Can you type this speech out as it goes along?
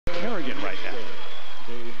Oregon right now.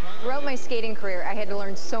 Throughout my skating career, I had to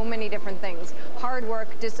learn so many different things. Hard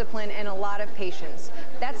work, discipline, and a lot of patience.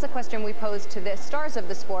 That's the question we posed to the stars of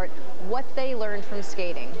the sport, what they learned from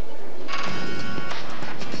skating.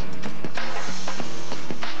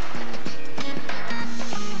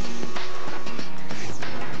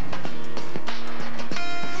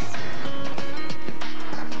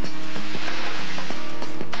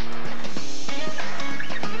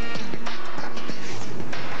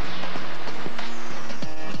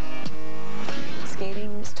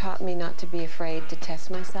 Taught me not to be afraid to test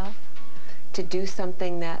myself, to do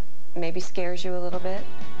something that maybe scares you a little bit.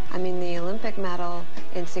 I mean, the Olympic medal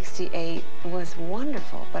in '68 was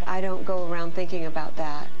wonderful, but I don't go around thinking about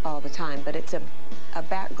that all the time. But it's a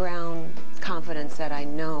background confidence that I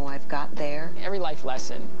know I've got there. Every life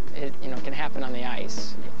lesson, can happen on the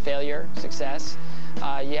ice. Failure, success,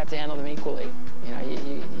 you have to handle them equally.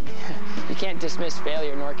 You can't dismiss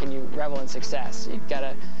failure, nor can you revel in success. You've got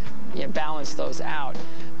to balance those out.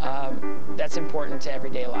 That's important to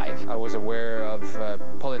everyday life. I was aware of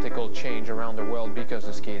political change around the world because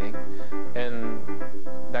of skating, and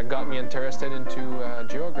that got me interested into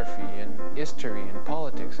geography and history and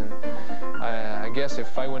politics. And I guess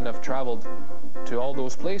if I wouldn't have traveled to all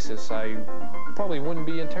those places, I probably wouldn't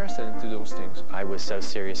be interested into those things. I was so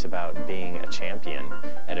serious about being a champion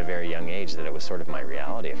at a very young age that it was sort of my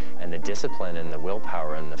reality. And the discipline and the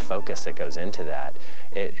willpower and the focus that goes into that,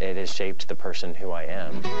 it has shaped the person who I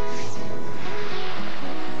am.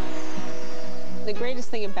 The greatest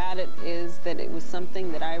thing about it is that it was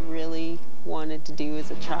something that I really wanted to do as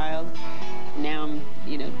a child. Now I'm,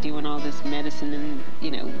 doing all this medicine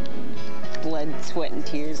and, blood, sweat, and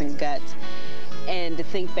tears and guts. And to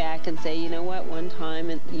think back and say, you know what, one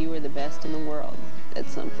time you were the best in the world at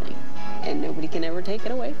something, and nobody can ever take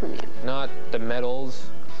it away from you. Not the medals,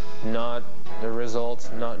 not the results,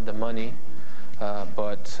 not the money,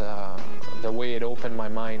 but the way it opened my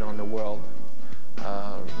mind on the world,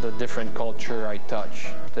 the different culture I touched,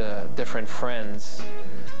 the different friends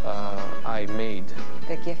I made.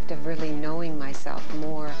 The gift of really knowing myself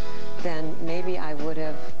more than maybe I would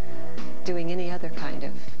have doing any other kind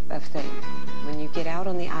of thing. When you get out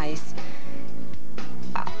on the ice,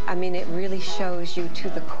 I mean, it really shows you to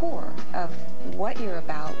the core of what you're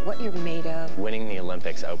about, what you're made of. Winning the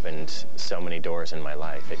Olympics opened so many doors in my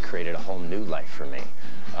life. It created a whole new life for me.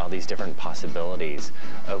 All these different possibilities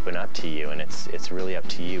open up to you, and it's really up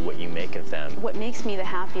to you what you make of them. What makes me the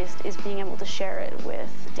happiest is being able to share it with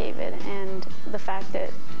David, and the fact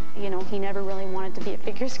that he never really wanted to be a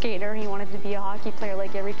figure skater. He wanted to be a hockey player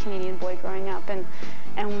like every Canadian boy growing up, and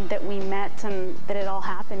that we met and that it all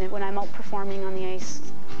happened. And when I'm out performing on the ice,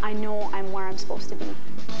 I know I'm where I'm supposed to be.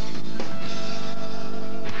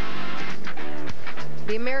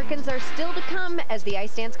 The Americans are still to come as the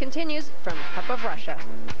ice dance continues from Cup of Russia.